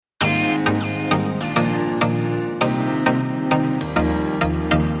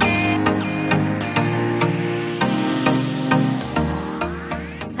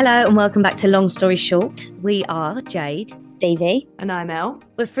Hello and welcome back to Long Story Short. We are Jade, Stevie, and I'm Elle.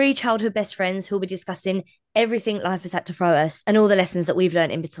 We're three childhood best friends who'll be discussing everything life has had to throw us and all the lessons that we've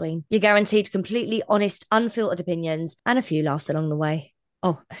learned in between. You're guaranteed completely honest, unfiltered opinions and a few laughs along the way.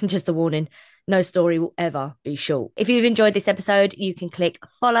 Oh, and just a warning, no story will ever be short. If you've enjoyed this episode, you can click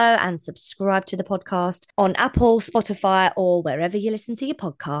follow and subscribe to the podcast on Apple, Spotify, or wherever you listen to your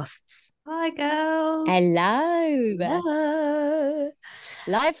podcasts. Hi, girls. hello. Hello.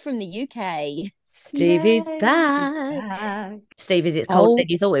 Live from the UK. Stevie's Yay, back. she's back. Steve, is it colder Oh. than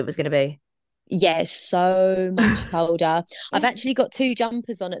you thought it was going to be? Yes, so much colder. I've actually got 2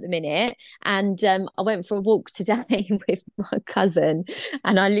 jumpers on at the minute, and I went for a walk today with my cousin,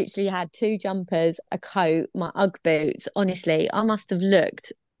 and I literally had 2 jumpers, a coat, my Ugg boots. Honestly, I must have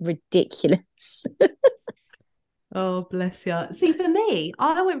looked ridiculous. Oh, bless you. See, for me,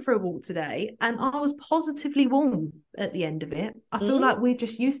 I went for a walk today and I was positively warm at the end of it. I feel like we're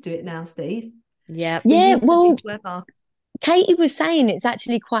just used to it now, Steve. Yeah. Yeah, Used to well, this weather. Katie was saying it's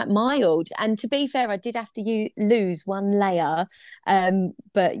actually quite mild, and to be fair, I did have to lose 1 layer,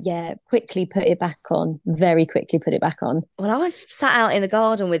 but yeah, quickly put it back on. Very quickly put it back on. Well, I've sat out in the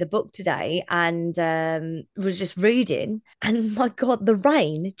garden with a book today and was just reading, and my God, the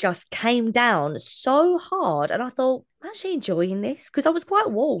rain just came down so hard, and I thought, I'm actually enjoying this because I was quite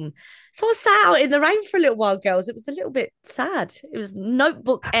warm. So I sat out in the rain for a little while, girls. It was a little bit sad. It was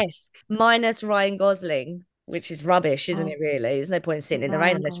Notebook-esque, minus Ryan Gosling, which is rubbish, isn't it, really? There's no point in sitting in the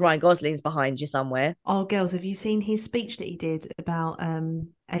rain unless Ryan Gosling's behind you somewhere. Oh, girls, have you seen his speech that he did about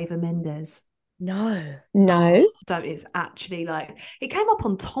Ava Mendes? No. It's actually like, it came up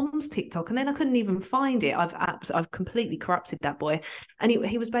on Tom's TikTok and then I couldn't even find it. I've completely corrupted that boy. And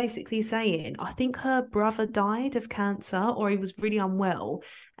he was basically saying, I think her brother died of cancer or he was really unwell.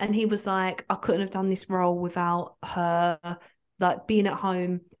 And he was like, I couldn't have done this role without her, like being at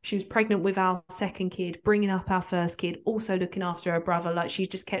home. She was pregnant with our second kid, bringing up our first kid, also looking after her brother. Like, she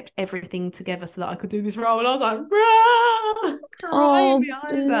just kept everything together so that I could do this role. And I was like, crying my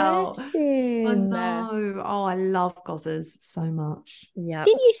eyes out. Him. I know. Oh, I love Gozzers so much. Yeah.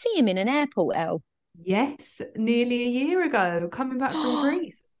 Didn't you see him in an airport, Elle? Yes, nearly a year ago, coming back from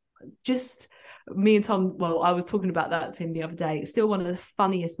Greece. Just me and Tom, well, I was talking about that to him the other day. It's still one of the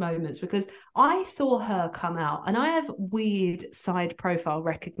funniest moments because I saw her come out and I have weird side profile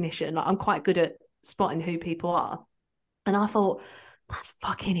recognition. Like, I'm quite good at spotting who people are. And I thought, that's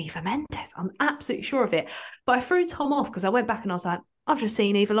fucking Eva Mendes. I'm absolutely sure of it. But I threw Tom off because I went back and I was like, I've just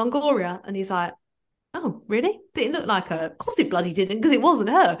seen Eva Longoria. And he's like, oh, really? Didn't look like her. Of course it bloody didn't, because it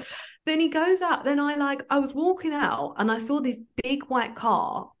wasn't her. Then he goes out. Then I was walking out and I saw this big white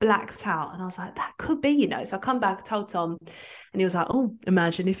car blacked out. And I was like, that could be, So I come back, told Tom, and he was like, oh,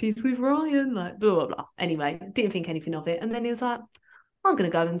 imagine if he's with Ryan, like blah, blah, blah. Anyway, didn't think anything of it. And then he was like, I'm going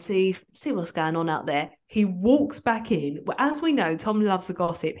to go and see what's going on out there. He walks back in. Well, as we know, Tom loves a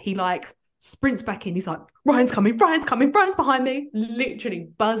gossip. He sprints back in. He's like, Ryan's coming, Ryan's behind me,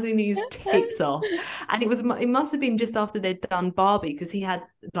 literally buzzing his tits off. And it must have been just after they'd done Barbie, because he had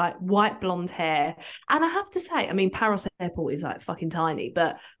like white blonde hair. And I have to say, I mean, Paris Airport is like fucking tiny,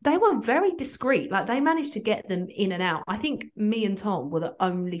 but they were very discreet. Like, they managed to get them in and out. I think me and Tom were the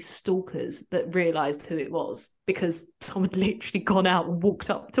only stalkers that realised who it was, because Tom had literally gone out and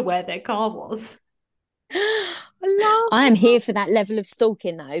walked up to where their car was. I am here for that level of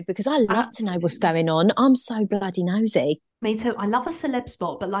stalking though, because I love to know what's going on. I'm so bloody nosy. Me too. I love a celeb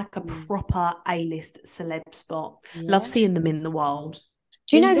spot, but like a proper A-list celeb spot. Yeah. Love seeing them in the wild.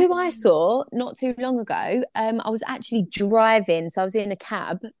 Do you know who I saw not too long ago? I was actually driving. So I was in a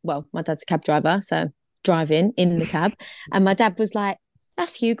cab. Well, my dad's a cab driver, so driving in the cab. And my dad was like,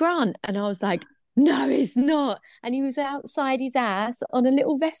 that's Hugh Grant. And I was like, no, it's not. And he was outside his ass on a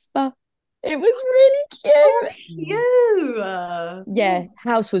little Vespa. It was really cute. Oh, cute. Yeah,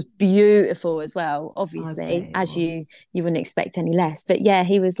 house was beautiful as well, obviously, as you wouldn't expect any less. But yeah,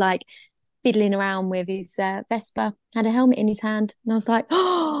 he was like fiddling around with his Vespa, had a helmet in his hand. And I was like,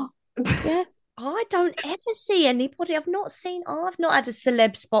 oh, yeah. I don't ever see anybody. I've not had a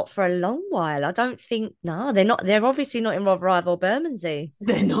celeb spot for a long while. I don't think, no, they're obviously not in Rival Bermondsey.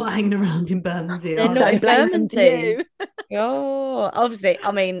 They're not hanging around in Bermondsey. They're not in Bermondsey. You. Oh, obviously,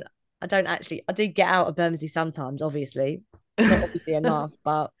 I mean, I do get out of Bermondsey sometimes, obviously. Not obviously enough,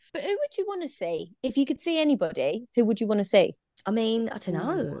 but who would you want to see? If you could see anybody, who would you want to see? I mean, I don't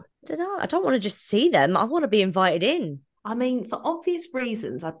know. I don't want to just see them. I want to be invited in. I mean, for obvious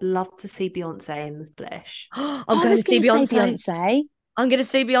reasons, I'd love to see Beyonce in the flesh. I'm going to see Beyonce. I'm going to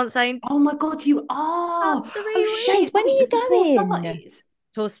see Beyonce. Oh my God, you are! Oh, Jade, when are you going? Tour started.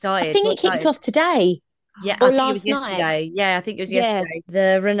 Tour started. I think it kicked off today. Yeah, I Or think it was last night. yesterday. Yeah, I think it was Yeah. yesterday.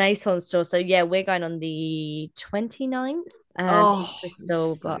 The Renaissance store. So yeah, we're going on the 29th in Oh, I'm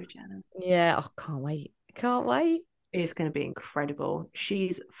Bristol. so But jealous. yeah, I can't wait. Can't wait. It's going to be incredible.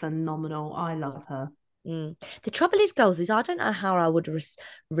 She's phenomenal. I love her. Mm. The trouble is, girls, is I don't know how I would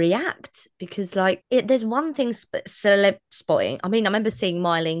react because, like, there's one thing celeb spotting. I mean, I remember seeing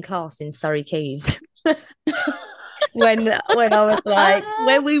Miley in class in Surrey Keys when I was like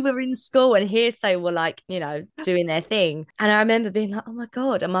when we were in school and Hearsay were like doing their thing, and I remember being like, oh my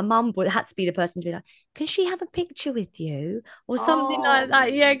god, and my mum would had to be the person to be like, can she have a picture with you or something like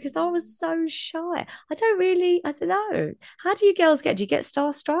that? Yeah, because I was Oh. so shy. I don't know, how do you girls do you get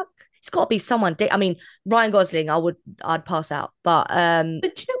starstruck? It's got to be someone. I mean, Ryan Gosling, I'd pass out, but But do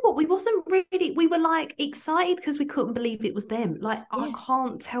you know what? We wasn't really, we were like excited because we couldn't believe it was them. Like, I yeah.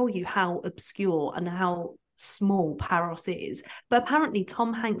 can't tell you how obscure and how small Paros is. But apparently,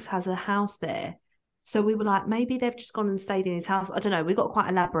 Tom Hanks has a house there. So we were like, maybe they've just gone and stayed in his house. I don't know. We got quite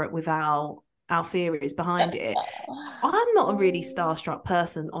elaborate with our theories behind it. I'm not a really starstruck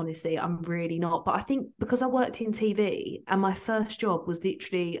person, honestly. I'm really not. But I think because I worked in TV and my first job was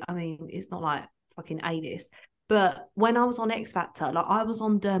literally, I mean, it's not like fucking A-list. But when I was on X Factor, like I was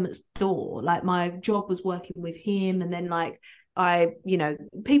on Dermot's door. Like my job was working with him. And then like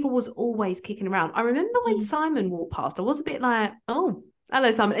people was always kicking around. I remember when Mm. Simon walked past, I was a bit like, oh,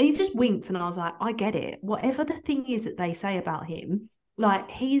 hello, Simon. And he just winked and I was like, I get it. Whatever the thing is that they say about him, like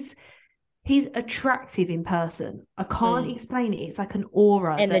he's attractive in person. I can't Mm. explain it. It's like an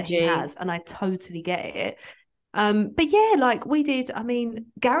aura that he Energy. has, and I totally get it. But yeah, like we did. I mean,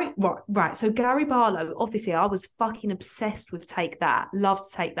 Gary, right. So Gary Barlow, obviously, I was fucking obsessed with Take That. Loved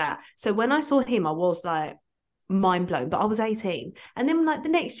Take That. So when I saw him, I was like mind blown. But I was 18, and then like the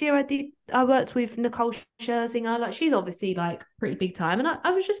next year, I worked with Nicole Scherzinger. Like she's obviously like pretty big time, and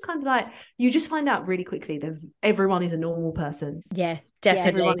I was just kind of like, you just find out really quickly that everyone is a normal person. Yeah, Yeah.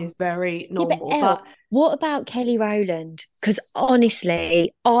 Everyone definitely. is very Yeah, but normal, Elle, but what about Kelly Rowland? Because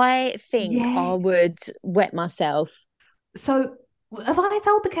honestly, I think I would yes. wet myself. So have I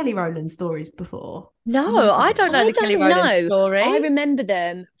told the Kelly Rowland stories before? I No, must have I don't done. know I the Kelly don't Rowland know. I story. remember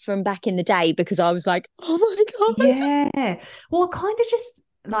them from back in the day because I was like, oh my God. Yeah. Well, kind of just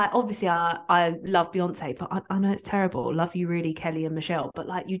like obviously I love Beyonce, but I know it's terrible. Love you really, Kelly and Michelle, but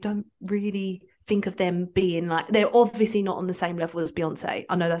like you don't really think of them being like they're obviously not on the same level as Beyonce.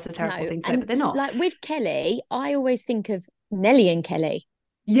 I know that's a terrible No. thing to say, And but they're not. like with Kelly, I always think of Nelly and Kelly.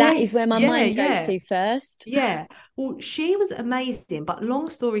 That is where Yes, my yeah, mind goes yeah. to first. Yeah. Well, she was amazing. But long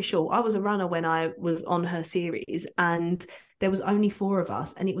story short, I was a runner when I was on her series, and there was only four of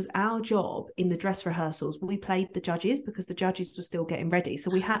us. And it was our job in the dress rehearsals. We played the judges because the judges were still getting ready. So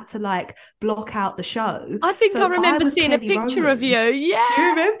we had to like block out the show. I think I So I remember was seeing a Kelly picture of Rowland. you. Do you Yeah.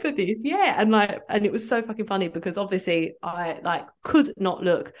 remember this? Yeah. And it was so fucking funny because obviously I like could not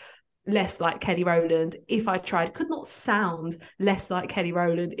look less like Kelly Rowland if I tried, could not sound less like Kelly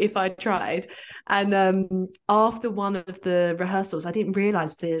Rowland if I tried. And after one of the rehearsals, I didn't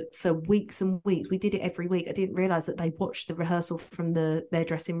realize for weeks and weeks, we did it every week. I didn't realize that they watched the rehearsal from their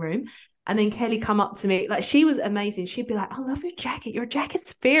dressing room. And then Kelly come up to me, like she was amazing. She'd be like, I love your jacket. Your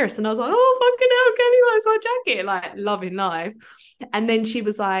jacket's fierce. And I was like, oh, fucking hell, Kelly likes my jacket. Like loving life. And then she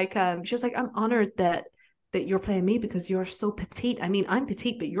was like, I'm honored that you're playing me because you're so petite. I mean, I'm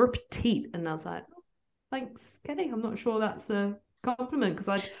petite, but you're petite. And I was like, oh, thanks, Kelly. I'm not sure that's a compliment because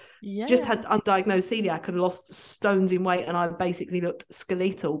I'd just Yeah. had undiagnosed celiac and lost stones in weight and I basically looked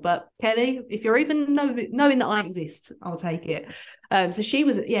skeletal. But Kelly, if you're even knowing that I exist, I'll take it. So she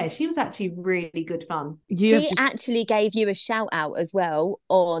was actually really good fun. You have She just actually gave you a shout out as well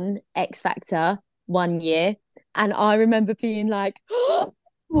on X Factor one year. And I remember being like, oh,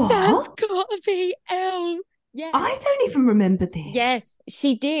 that's What? gotta be Elle. Yeah. I don't even remember Yeah, this.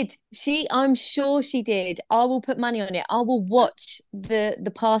 she did. I'm sure she did. I will put money on it. I will watch the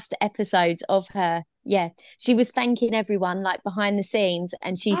past episodes of her. Yeah, she was thanking everyone like behind the scenes,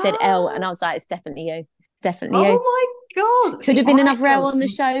 and she said Elle, and I was like, it's definitely you. It's definitely you. Oh my God. Could See, have been I another Elle girls, on the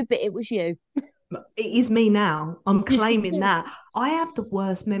show, but it was you. it is me now. I'm claiming yeah. that. I have the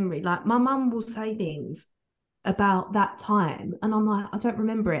worst memory. Like my mum will say things about that time and I'm like, I don't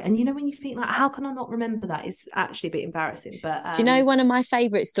remember it. And you know when you think like, how can I not remember that? It's actually a bit embarrassing. But Do you know one of my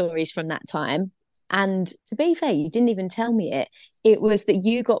favourite stories from that time? And to be fair, you didn't even tell me it. It was that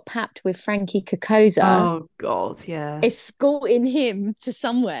you got papped with Frankie Kokoza, oh God, yeah. escorting him to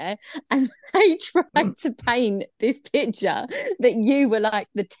somewhere, and they tried to paint this picture that you were like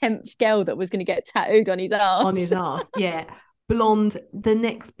the 10th girl that was going to get tattooed on his On ass. his ass. Yeah. Blonde, the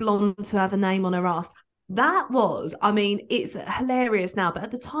next blonde to have a name on her ass. That was, I mean, it's hilarious now, but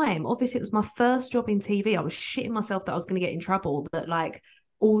at the time, obviously, it was my first job in TV. I was shitting myself that I was going to get in trouble, that like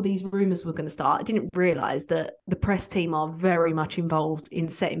all these rumors were going to start. I didn't realize that the press team are very much involved in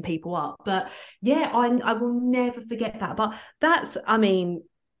setting people up. But yeah, I will never forget that. But that's, I mean,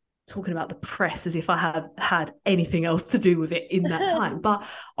 talking about the press as if I have had anything else to do with it in that time. But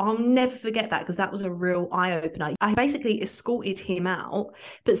I'll never forget that, because that was a real eye-opener. I basically escorted him out,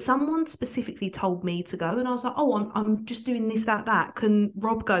 but someone specifically told me to go, and I was like, oh, I'm just doing this, that. Can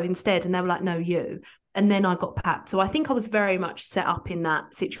Rob go instead? And they were like, no, you. And then I got packed. So I think I was very much set up in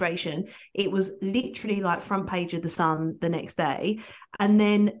that situation. It was literally like front page of the Sun the next day. And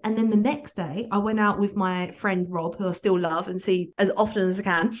then the next day I went out with my friend Rob, who I still love and see as often as I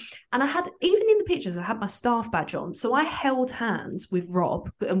can. And I had, even in the pictures, I had my staff badge on. So I held hands with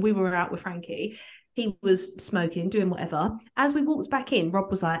Rob and we were out with Frankie. He was smoking, doing whatever. As we walked back in, Rob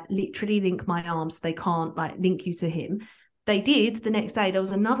was like, literally link my arms. They can't like link you to him. They did the next day. There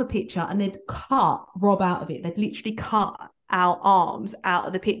was another picture and they'd cut Rob out of it. They'd literally cut our arms out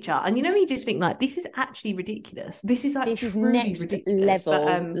of the picture. And you know, you just think like, this is actually ridiculous. This is like This is truly next ridiculous. level,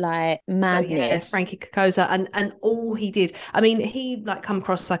 But like so yeah, madness. Frankie Kokoza, and all he did, I mean, he like come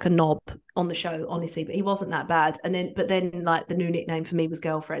across like a knob on the show, honestly, but he wasn't that bad. But then like the new nickname for me was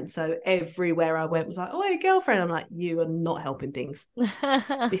girlfriend. So everywhere I went was like, oh, hey, girlfriend. I'm like, you are not helping things.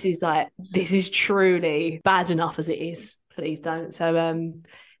 This is truly bad enough as it is. Please don't. So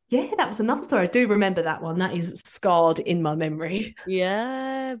yeah, that was another story. I do remember that one. That is scarred in my memory.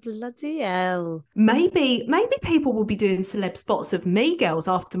 Yeah, bloody hell. Maybe people will be doing celeb spots of me, girls,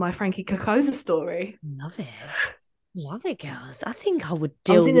 after my Frankie Kokoza story. Love it. Love it, girls. I think I would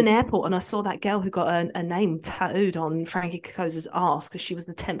I was deal in an with airport and I saw that girl who got a name tattooed on Frankie Kokoza's arse because she was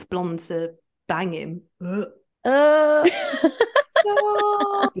the 10th blonde to bang him. uh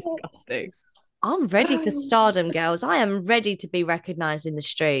Disgusting. I'm ready for stardom, girls. I am ready to be recognized in the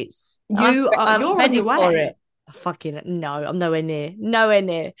streets. You're on ready your for way. it. Fucking no, I'm nowhere near. Nowhere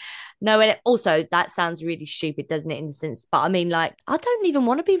near. Nowhere near. Also, that sounds really stupid, doesn't it, in the sense? But I mean, like, I don't even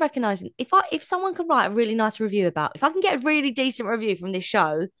want to be recognized. If someone can write a really nice review about, if I can get a really decent review from this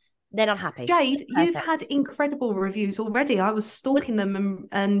show, then I'm happy. Jade, you've Perfect. had incredible reviews already. I was stalking them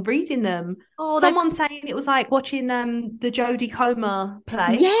and reading them. Oh, Someone saying it was like watching the Jodie Comer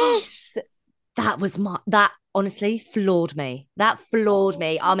play. Yes. That honestly floored me. That floored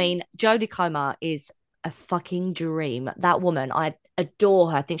me. I mean, Jodie Comer is a fucking dream. That woman, I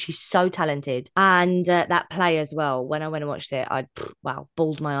adore her. I think she's so talented. And that play as well. When I went and watched it, I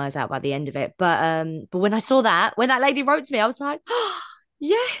bawled my eyes out by the end of it. But when I saw that, when that lady wrote to me, I was like, oh,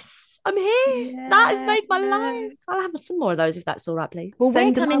 yes, I'm here. Yeah. That has made my life. I'll have some more of those if that's all right, please. Well, Send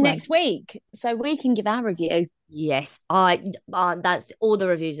we're them coming our next week, so we can give our review. Yes, that's all the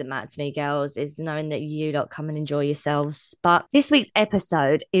reviews that matter to me, girls, is knowing that you lot come and enjoy yourselves. But this week's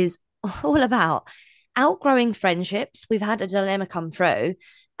episode is all about outgrowing friendships. We've had a dilemma come through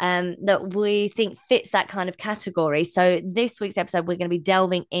that we think fits that kind of category. So this week's episode, we're going to be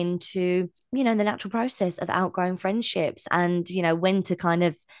delving into, the natural process of outgrowing friendships and, when to kind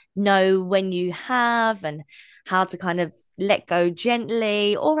of know when you have and how to kind of let go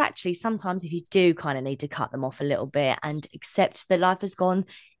gently, or actually sometimes if you do kind of need to cut them off a little bit and accept that life has gone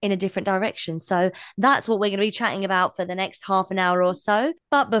in a different direction. So that's what we're going to be chatting about for the next half an hour or so.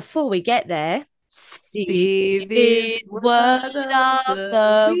 But before we get there, Stevie's word of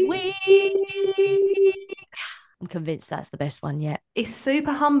the week. I'm convinced that's the best one yet. It's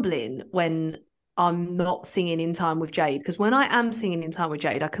super humbling when I'm not singing in time with Jade, because when I am singing in time with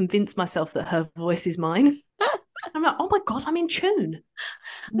Jade, I convince myself that her voice is mine. I'm like, oh my God, I'm in tune.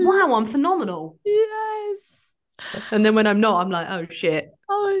 Wow, I'm phenomenal. Yes. And then when I'm not, I'm like, oh shit.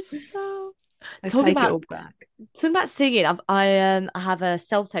 Oh, so I take it all back. Talking about singing, I have a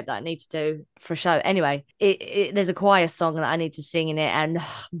self tape that I need to do for a show. Anyway, there's a choir song that I need to sing in it, and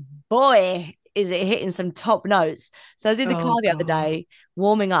boy, is it hitting some top notes. So I was in the car the other day,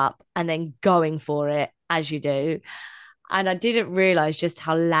 warming up and then going for it as you do, and I didn't realize just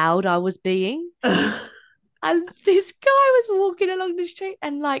how loud I was being. And this guy was walking along the street,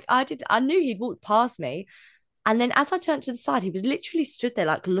 and like I knew he'd walked past me. And then as I turned to the side, he was literally stood there,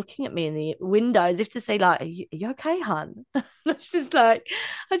 like looking at me in the window as if to say, like, are you okay, hun? I was just like,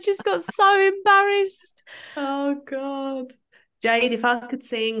 I just got so embarrassed. Oh, God. Jade, if I could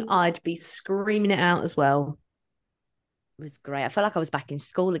sing, I'd be screaming it out as well. It was great. I felt like I was back in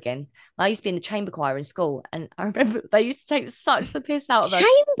school again. I used to be in the chamber choir in school, and I remember they used to take such the piss out of us.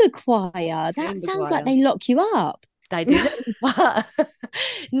 Chamber choir? That sounds like they lock you up. They didn't. But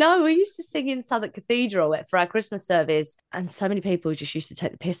no, we used to sing in Southwark Cathedral for our Christmas service. And so many people just used to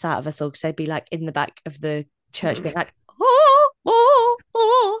take the piss out of us all because they'd be like in the back of the church being like, oh, oh,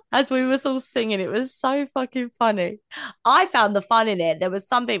 oh, as we were all singing. It was so fucking funny. I found the fun in it. There was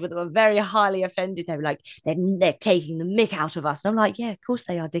some people that were very highly offended. They were like, they're taking the mick out of us. And I'm like, yeah, of course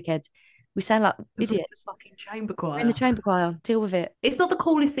they are, dickhead. We sound like Because we're the idiots. fucking chamber We're in the choir. chamber choir. Deal with it. It's not the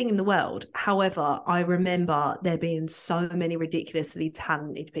coolest thing in the world. However, I remember there being so many ridiculously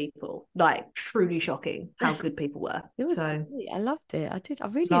talented people. Like, truly shocking how good people were. It was So great. I loved it. I did. I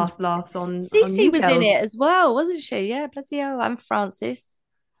really last enjoyed laughs on it. Cece you was in girls. it as well, wasn't she? Yeah, bloody hell. And Francis.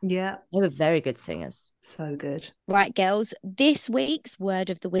 Yeah, They were very good singers. so good. Right, girls. This week's word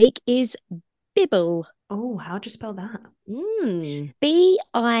of the week is bibble. Oh, how'd you spell that? Bibble.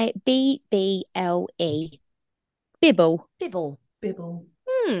 Bibble. Bibble. Bibble.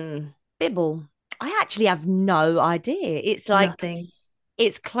 Bibble. I actually have no idea. It's like Nothing.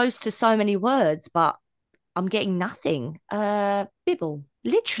 it's close to so many words, but I'm getting nothing. Bibble.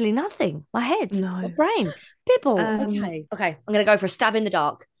 Literally nothing. My head. No. My brain. Bibble. Okay. I'm gonna go for a stab in the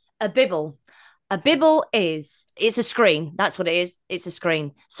dark. A bibble. A bibble it's a screen. That's what it is. It's a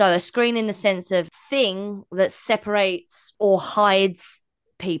screen. So a screen in the sense of thing that separates or hides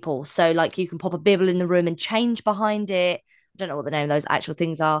people. So like you can pop a bibble in the room and change behind it. I don't know what the name of those actual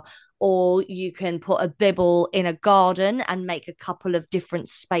things are. Or you can put a bibble in a garden and make a couple of different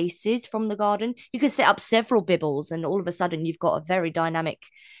spaces from the garden. You can set up several bibbles and all of a sudden you've got a very dynamic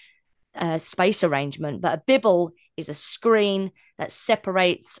space arrangement. But a bibble is a screen that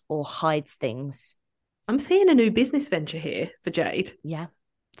separates or hides things. I'm seeing a new business venture here for Jade. Yeah.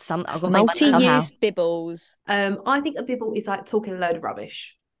 I've got to make money somehow. Multi-use bibbles. I think a bibble is like talking a load of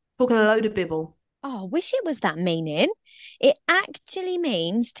rubbish. Talking a load of bibble. Oh, I wish it was that meaning. It actually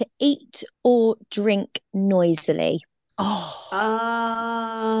means to eat or drink noisily. Oh,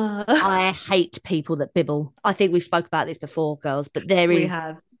 I hate people that bibble. I think we spoke about this before, girls, but we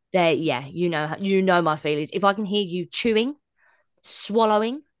have. Yeah, you know my feelings. If I can hear you chewing,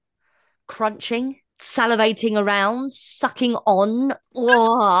 swallowing, crunching, salivating around, sucking on,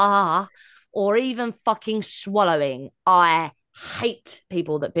 or even fucking swallowing, I hate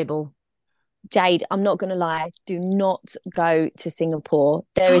people that bibble. Jade, I'm not going to lie, do not go to Singapore.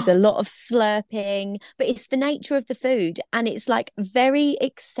 There is a lot of slurping, but it's the nature of the food and it's like very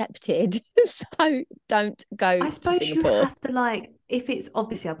accepted. So don't go I suppose to you Singapore. have to like, if it's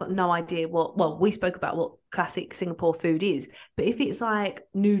obviously, I've got no idea we spoke about what classic Singapore food is, but if it's like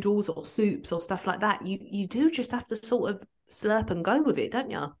noodles or soups or stuff like that, you do just have to sort of slurp and go with it,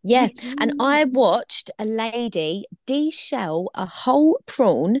 don't you? Yeah. And I watched a lady de-shell a whole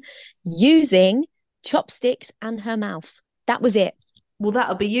prawn using chopsticks and her mouth. That was it. Well,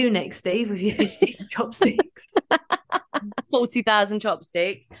 that'll be you next, Steve, with your 50 chopsticks. 40,000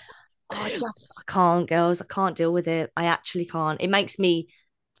 chopsticks. I can't, girls. I can't deal with it. I actually can't. It makes me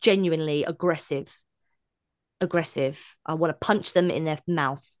genuinely aggressive. I want to punch them in their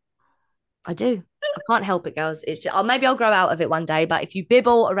mouth. I do. I can't help it, girls. It's just, maybe I'll grow out of it one day. But if you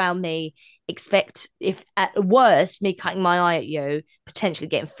bibble around me, expect, if at worst, me cutting my eye at you, potentially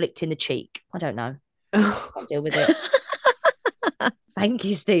getting flicked in the cheek. I don't know. I'll deal with it. Thank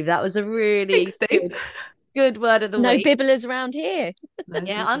you, Steve. That was a really good word of the week. No bibblers around here.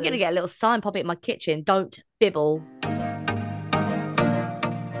 Yeah, I'm going to get a little sign, pop it in my kitchen. Don't bibble.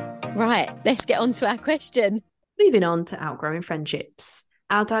 Right, let's get on to our question. Moving on to outgrowing friendships.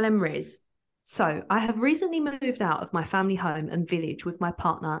 Our dilemma is, so I have recently moved out of my family home and village with my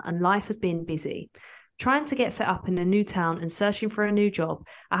partner and life has been busy. Trying to get set up in a new town and searching for a new job,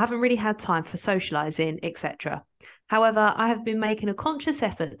 I haven't really had time for socialising, etc. However, I have been making a conscious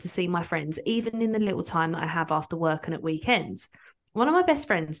effort to see my friends, even in the little time that I have after work and at weekends. One of my best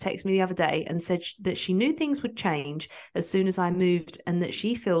friends texted me the other day and said that she knew things would change as soon as I moved and that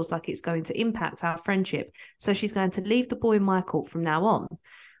she feels like it's going to impact our friendship, so she's going to leave the boy Michael from now on.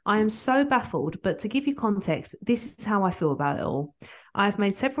 I am so baffled, but to give you context, this is how I feel about it all. I have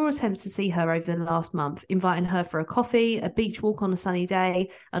made several attempts to see her over the last month, inviting her for a coffee, a beach walk on a sunny day,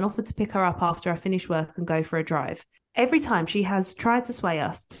 and offered to pick her up after I finish work and go for a drive. Every time she has tried to sway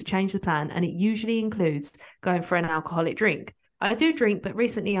us to change the plan, and it usually includes going for an alcoholic drink. I do drink, but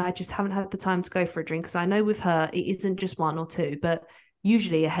recently I just haven't had the time to go for a drink because I know with her it isn't just one or two, but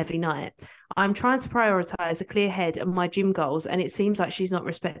usually a heavy night. I'm trying to prioritize a clear head and my gym goals, and it seems like she's not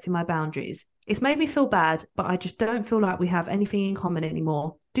respecting my boundaries. It's made me feel bad, but I just don't feel like we have anything in common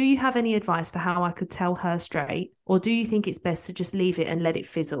anymore. Do you have any advice for how I could tell her straight, or do you think it's best to just leave it and let it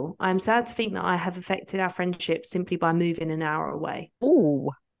fizzle? I'm sad to think that I have affected our friendship simply by moving an hour away.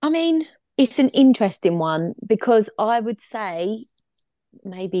 Oh, I mean, It's an interesting one because I would say,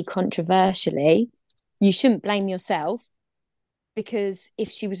 maybe controversially, you shouldn't blame yourself, because if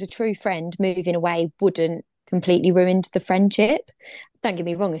she was a true friend, moving away wouldn't completely ruin the friendship. Don't get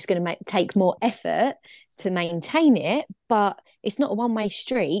me wrong, it's going to take more effort to maintain it, but it's not a one-way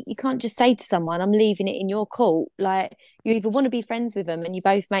street. You can't just say to someone, I'm leaving it in your court. Like, you either want to be friends with them and you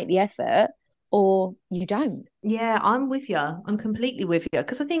both make the effort, or you don't. Yeah, I'm with you. I'm completely with you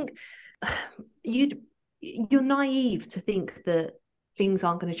because I think you'd you're naive to think that things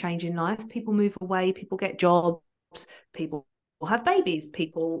aren't going to change in life. People move away, people get jobs, people have babies,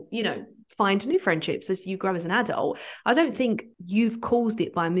 people, find new friendships as you grow as an adult. I don't think you've caused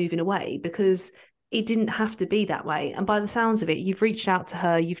it by moving away, because it didn't have to be that way. And by the sounds of it, you've reached out to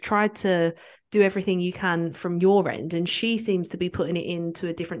her, you've tried to do everything you can from your end, and she seems to be putting it into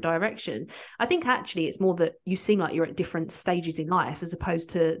a different direction. I think actually it's more that you seem like you're at different stages in life as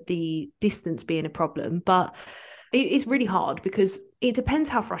opposed to the distance being a problem. But it's really hard because it depends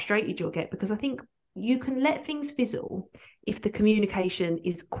how frustrated you'll get, because I think you can let things fizzle if the communication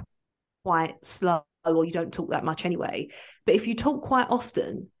is quite slow or you don't talk that much anyway. But if you talk quite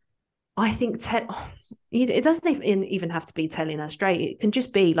often, I think it doesn't even have to be telling her straight. It can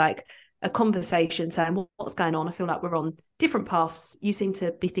just be like a conversation saying, what's going on? I feel like we're on different paths. You seem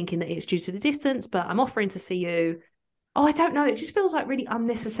to be thinking that it's due to the distance, but I'm offering to see you. Oh, I don't know. It just feels like really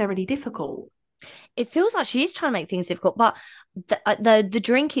unnecessarily difficult. It feels like she is trying to make things difficult, but the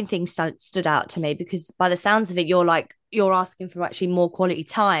drinking thing stood out to me, because by the sounds of it, you're asking for actually more quality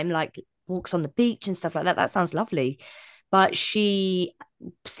time, like walks on the beach and stuff like that. That sounds lovely. But she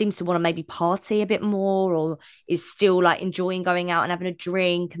seems to want to maybe party a bit more, or is still like enjoying going out and having a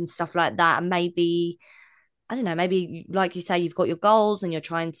drink and stuff like that. And maybe, I don't know, maybe like you say, you've got your goals and you're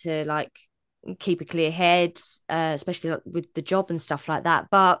trying to like keep a clear head, especially like with the job and stuff like that.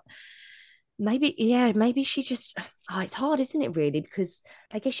 But maybe, yeah, maybe she just, it's hard, isn't it, really? Because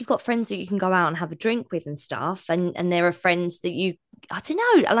I guess you've got friends that you can go out and have a drink with and stuff. And there are friends that I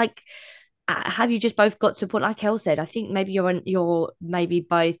don't know, like, have you just both got to a point, like Elle said, I think maybe you're maybe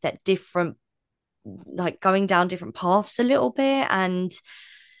both at different, like going down different paths a little bit. And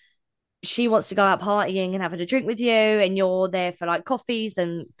she wants to go out partying and having a drink with you, and you're there for like coffees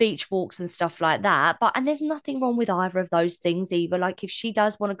and beach walks and stuff like that. And there's nothing wrong with either of those things either. Like, if she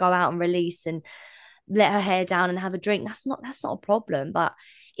does want to go out and release and let her hair down and have a drink, that's not a problem. But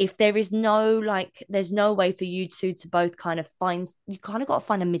if there is no, like, there's no way for you to both kind of you kind of got to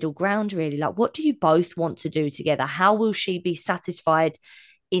find a middle ground, really. Like, what do you both want to do together? How will she be satisfied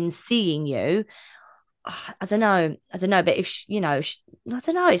in seeing you? I don't know. But if I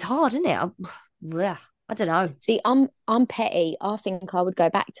don't know. It's hard, isn't it? Yeah, I don't know. See, I'm petty. I think I would go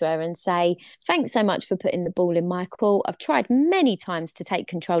back to her and say, thanks so much for putting the ball in my court. I've tried many times to take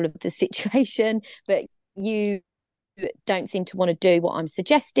control of the situation, but you don't seem to want to do what I'm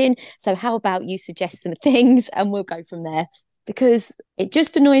suggesting. So how about you suggest some things and we'll go from there? Because it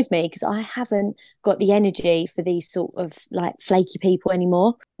just annoys me, because I haven't got the energy for these sort of like flaky people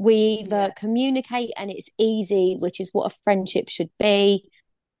anymore. We either communicate and it's easy, which is what a friendship should be,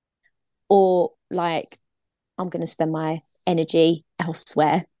 or like, I'm going to spend my energy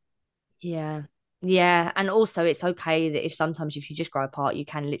elsewhere. Yeah. Yeah. And also, it's okay that if you just grow apart, you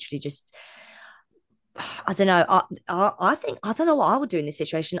can literally just, I don't know. I think, I don't know what I would do in this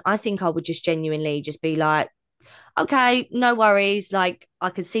situation. I think I would just genuinely just be like, okay, no worries. Like, I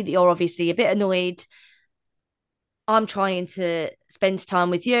can see that you're obviously a bit annoyed. I'm trying to spend time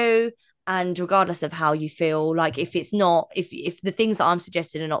with you. And regardless of how you feel, like, if it's not, if the things that I'm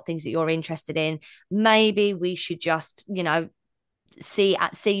suggesting are not things that you're interested in, maybe we should just, see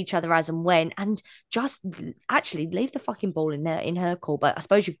each other as and when, and just actually leave the fucking ball in her court. But I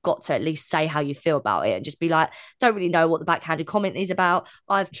suppose you've got to at least say how you feel about it, and just be like, don't really know what the backhanded comment is about.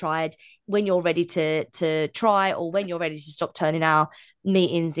 I've tried. When you're ready to try, or when you're ready to stop turning our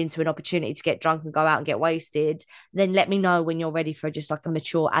meetings into an opportunity to get drunk and go out and get wasted, then let me know when you're ready for just like a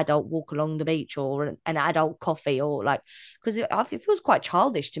mature adult walk along the beach, or an adult coffee, or like, because it feels quite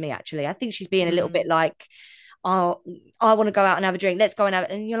childish to me, actually. I think she's being a little bit like, oh, I want to go out and have a drink. Let's go and have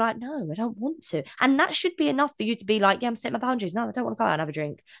it. And you're like, no, I don't want to. And that should be enough for you to be like, yeah, I'm setting my boundaries. No, I don't want to go out and have a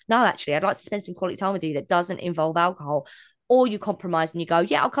drink. No, actually, I'd like to spend some quality time with you that doesn't involve alcohol. Or you compromise and you go,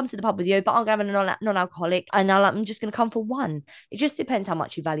 yeah, I'll come to the pub with you, but I'm going to have a non-alcoholic, and I'm just going to come for one. It just depends how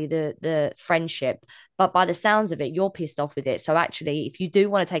much you value the friendship. But by the sounds of it, you're pissed off with it. So actually, if you do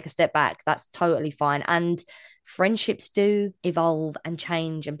want to take a step back, that's totally fine. And friendships do evolve and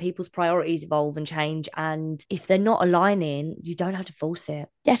change, and people's priorities evolve and change. And if they're not aligning, you don't have to force it.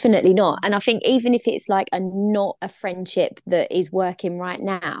 Definitely not. And I think even if it's like a not a friendship that is working right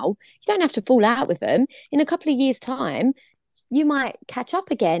now, you don't have to fall out with them. In a couple of years' time, you might catch up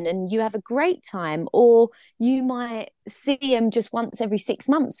again and you have a great time, or you might see them just once every 6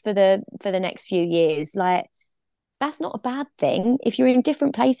 months for the next few years. Like, that's not a bad thing. If you're in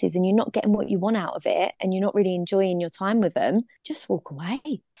different places and you're not getting what you want out of it and you're not really enjoying your time with them, just walk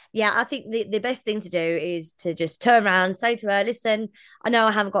away. Yeah, I think the best thing to do is to just turn around, say to her, listen, I know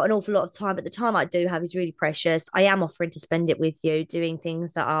I haven't got an awful lot of time, but the time I do have is really precious. I am offering to spend it with you, doing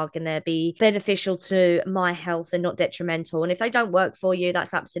things that are going to be beneficial to my health and not detrimental. And if they don't work for you,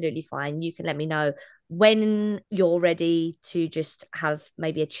 that's absolutely fine. You can let me know when you're ready to just have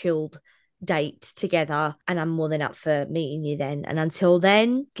maybe a chilled date together, and I'm more than up for meeting you then. And until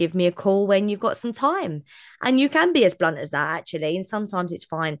then, give me a call when you've got some time. And you can be as blunt as that, actually, and sometimes it's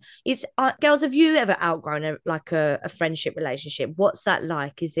fine. It's girls, have you ever outgrown a friendship relationship? What's that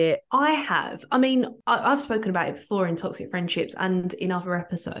like? Is it? I have. I mean, I've spoken about it before in Toxic Friendships and in other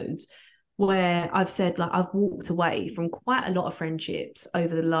episodes, where I've said, like, I've walked away from quite a lot of friendships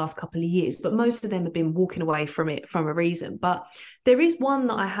over the last couple of years, but most of them have been walking away from it from a reason. But there is one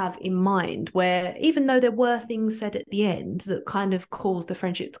that I have in mind where, even though there were things said at the end that kind of caused the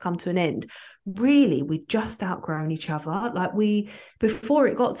friendship to come to an end, really, we just outgrown each other. Like, before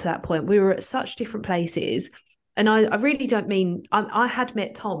it got to that point, we were at such different places. And I really don't mean, I had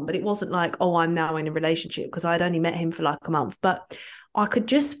met Tom, but it wasn't like, oh, I'm now in a relationship, because I'd only met him for like a month. But I could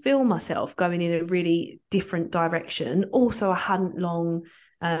just feel myself going in a really different direction. Also, I hadn't long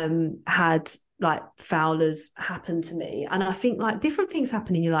had like foulers happen to me. And I think, like, different things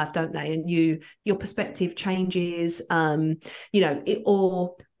happen in your life, don't they? And your perspective changes, or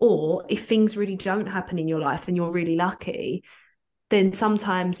if things really don't happen in your life and you're really lucky, then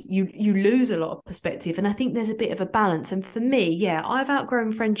sometimes you lose a lot of perspective. And I think there's a bit of a balance. And for me, yeah, I've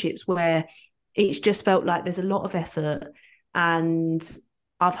outgrown friendships where it's just felt like there's a lot of effort, and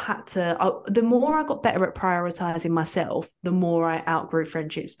I've had to, the more I got better at prioritizing myself, the more I outgrew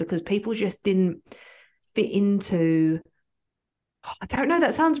friendships, because people just didn't fit into, I don't know,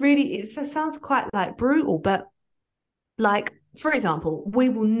 that sounds really, it sounds quite like brutal, but like, for example, we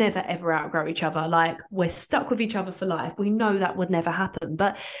will never ever outgrow each other. Like, we're stuck with each other for life. We know that would never happen.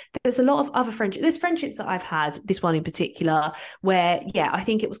 But there's a lot of other friendships. There's friendships that I've had, this one in particular, where, yeah, I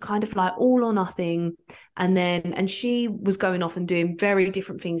think it was kind of like all or nothing. And she was going off and doing very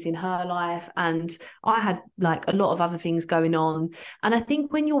different things in her life. And I had like a lot of other things going on. And I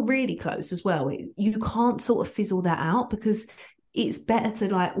think when you're really close as well, you can't sort of fizzle that out, because it's better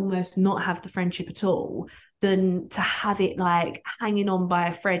to like almost not have the friendship at all than to have it like hanging on by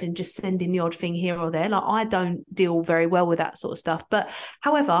a thread and just sending the odd thing here or there. Like, I don't deal very well with that sort of stuff. But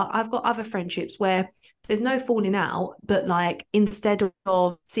however, I've got other friendships where there's no falling out, but like, instead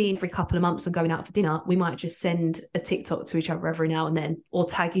of seeing every couple of months and going out for dinner, we might just send a TikTok to each other every now and then, or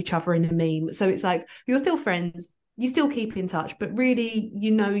tag each other in a meme. So it's like, you're still friends, you still keep in touch, but really,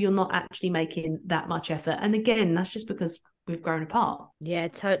 you're not actually making that much effort. And again, that's just because we've grown apart. Yeah,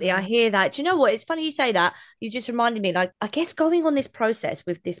 totally. I hear that. Do you know what? It's funny you say that. You just reminded me, like, I guess going on this process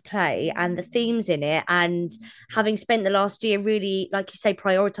with this play and the themes in it, and having spent the last year really, like you say,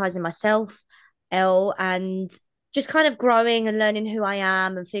 prioritizing myself, Elle, and just kind of growing and learning who I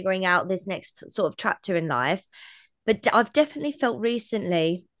am and figuring out this next sort of chapter in life. But I've definitely felt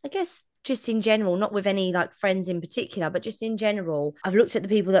recently, I guess, just in general, not with any like friends in particular, but just in general, I've looked at the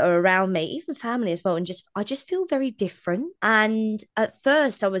people that are around me, even family as well, and I just feel very different. And at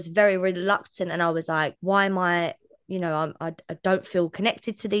first I was very reluctant, and I was like, why am I, I don't feel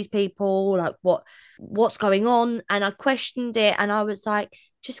connected to these people, like what's going on? And I questioned it, and I was like,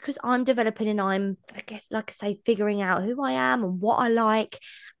 just because I'm developing and I'm, I guess, like I say, figuring out who I am and what I like,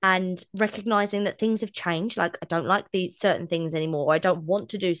 and recognizing that things have changed. Like, I don't like these certain things anymore. I don't want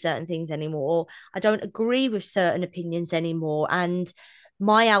to do certain things anymore. I don't agree with certain opinions anymore. And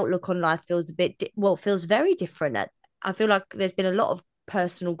my outlook on life feels feels very different. I feel like there's been a lot of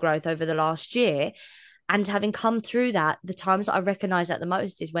personal growth over the last year. And having come through that, the times that I recognize that the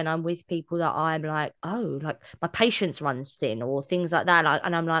most is when I'm with people that I'm like, oh, like my patience runs thin, or things like that. Like,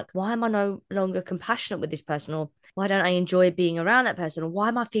 and I'm like, why am I no longer compassionate with this person? Or why don't I enjoy being around that person? Or why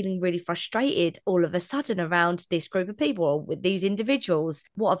am I feeling really frustrated all of a sudden around this group of people or with these individuals?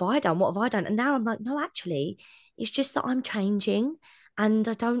 What have I done? What have I done? And now I'm like, no, actually, it's just that I'm changing. And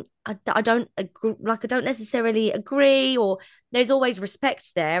I don't agree, like, I don't necessarily agree, or there's always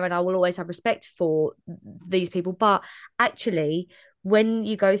respect there, and I will always have respect for these people. But actually, when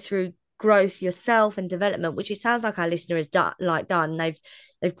you go through growth yourself and development, which it sounds like our listener has done.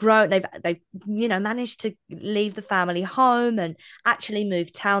 They've grown, they've managed to leave the family home and actually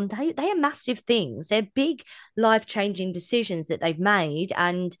move town. They are massive things. They're big life-changing decisions that they've made.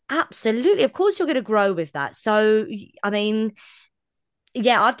 And absolutely, of course, you're going to grow with that. So I mean,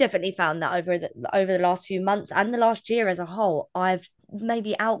 yeah, I've definitely found that over the last few months and the last year as a whole, I've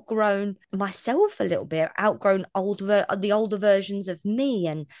maybe outgrown myself a little bit, outgrown the older versions of me,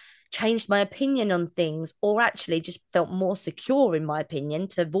 and changed my opinion on things, or actually just felt more secure in my opinion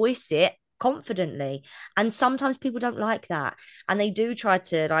to voice it confidently. And sometimes people don't like that, and they do try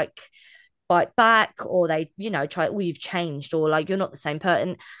to like bite back, or they try, well, you've changed, or like you're not the same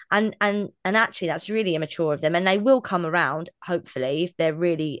person. And actually that's really immature of them, and they will come around hopefully if they're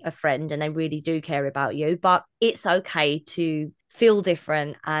really a friend and they really do care about you. But it's okay to feel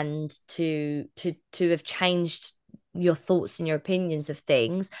different and to have changed your thoughts and your opinions of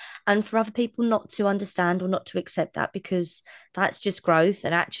things, and for other people not to understand or not to accept that, because that's just growth.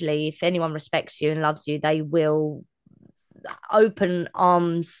 And actually, if anyone respects you and loves you, they will open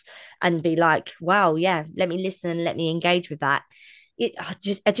arms and be like, wow, yeah, let me listen and let me engage with that. I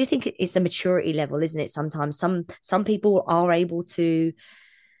just think it's a maturity level, isn't it? Sometimes some people are able to,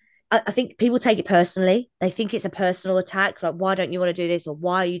 I think people take it personally. They think it's a personal attack, like, why don't you want to do this, or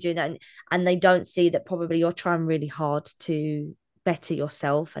why are you doing that? And they don't see that probably you're trying really hard to better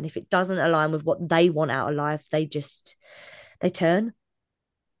yourself, and if it doesn't align with what they want out of life, they turn.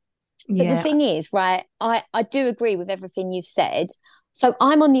 But the Yeah. thing is, right, I do agree with everything you've said. So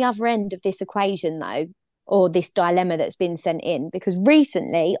I'm on the other end of this equation, though, or this dilemma that's been sent in, because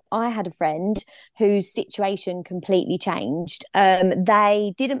recently I had a friend whose situation completely changed.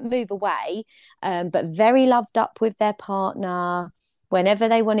 They didn't move away, but very loved up with their partner. Whenever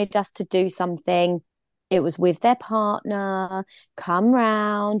they wanted us to do something, it was with their partner, come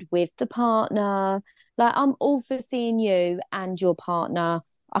round with the partner. Like, I'm all for seeing you and your partner.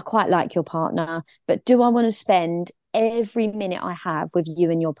 I quite like your partner, but do I want to spend every minute I have with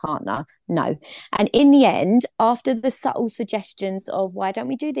you and your partner? No. And in the end, after the subtle suggestions of why don't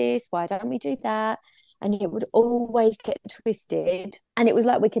we do this? Why don't we do that? And it would always get twisted. And it was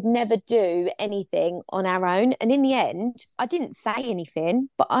like we could never do anything on our own. And in the end, I didn't say anything,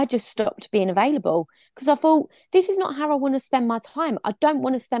 but I just stopped being available because I thought, this is not how I want to spend my time. I don't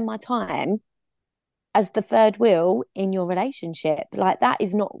want to spend my time as the third wheel in your relationship. Like, that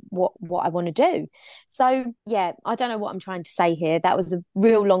is not what I want to do. So yeah, I don't know what I'm trying to say here. That was a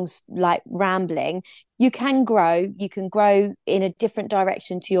real long like rambling. You can grow in a different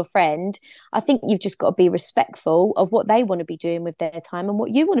direction to your friend. I think you've just got to be respectful of what they want to be doing with their time and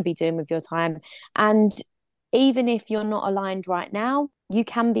what you want to be doing with your time. And even if you're not aligned right now, you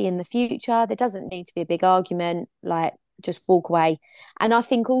can be in the future. There doesn't need to be a big argument. Like, just walk away. And I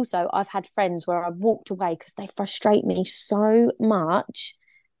think also I've had friends where I've walked away because they frustrate me so much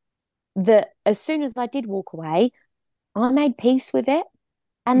that as soon as I did walk away, I made peace with it.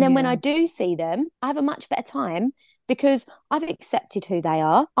 And then when I do see them, I have a much better time because I've accepted who they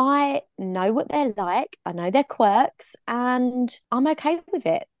are. I know what they're like. I know their quirks, and I'm okay with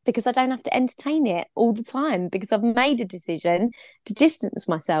it because I don't have to entertain it all the time because I've made a decision to distance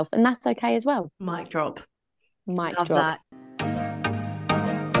myself, and that's okay as well. Mic drop. Mic Love drop. that.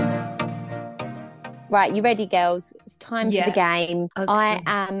 Right, you ready, girls? It's time for the game. Okay. I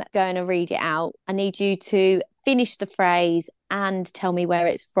am going to read it out. I need you to finish the phrase and tell me where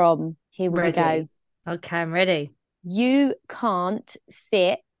it's from. Here we go. Okay, I'm ready. You can't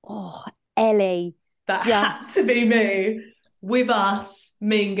sit. Oh, Ellie. That has to be me. With us,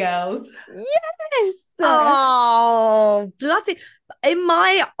 Mean Girls. Yes. Oh, bloody.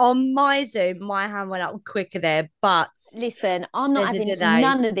 On my Zoom, my hand went up quicker there, but listen, I'm not there's a having delay.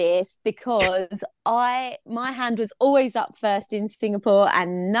 none of this because my hand was always up first in Singapore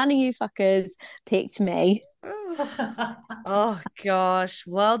and none of you fuckers picked me. Oh gosh,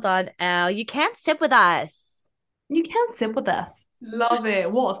 well done, Elle. You can't sit with us. You can sit with us. Love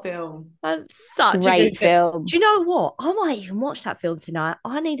it. What a film. That's such a Great good film. film. Do you know what? I might even watch that film tonight.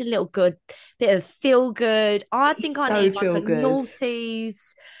 I need a little good bit of feel good. I think I So need like feel good.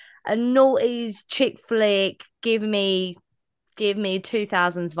 a noughties chick flick. Give me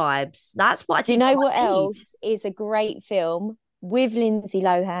 2000s vibes. That's what I Do you think I know what might need. else is a great film with Lindsay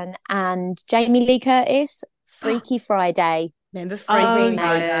Lohan and Jamie Lee Curtis? Freaky Friday. Remember Freaky remake.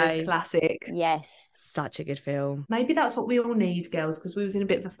 Friday? Classic. Yes. Such a good film. Maybe that's what we all need, girls, because we was in a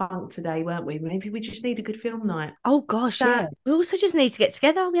bit of a funk today, weren't we? Maybe we just need a good film night. Oh gosh, That- yeah. We also just need to get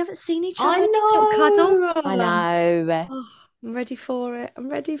together. We haven't seen each other. I A little cuddle. know. I know. Oh, I'm ready for it. I'm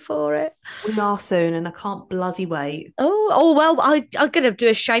ready for it. We are soon, and I can't bloody wait. Oh well, I'm going to do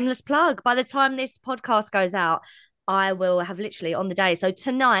a shameless plug. By the time this podcast goes out, I will have literally on the day. So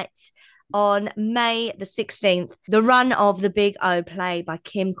tonight, on May the 16th, the run of the Big O play by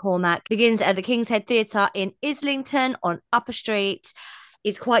Kim Cormack begins at the King's Head Theatre in Islington on Upper Street.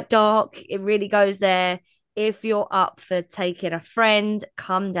 It's quite dark. It really goes there. If you're up for taking a friend,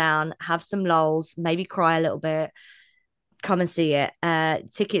 come down, have some lols, maybe cry a little bit, come and see it.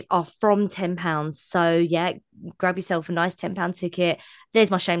 Tickets are from £10. So yeah, grab yourself a nice £10 ticket. There's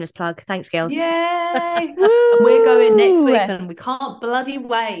my shameless plug. Thanks, girls. Yay! And we're going next week, and we can't bloody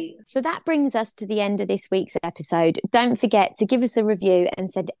wait. So that brings us to the end of this week's episode. Don't forget to give us a review and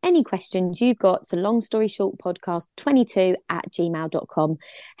send any questions you've got to longstoryshortpodcast22@gmail.com.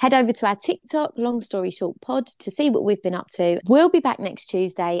 Head over to our TikTok, Long Story Short Pod, to see what we've been up to. We'll be back next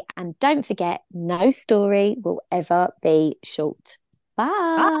Tuesday. And don't forget, no story will ever be short.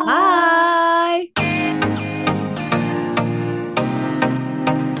 Bye. Bye.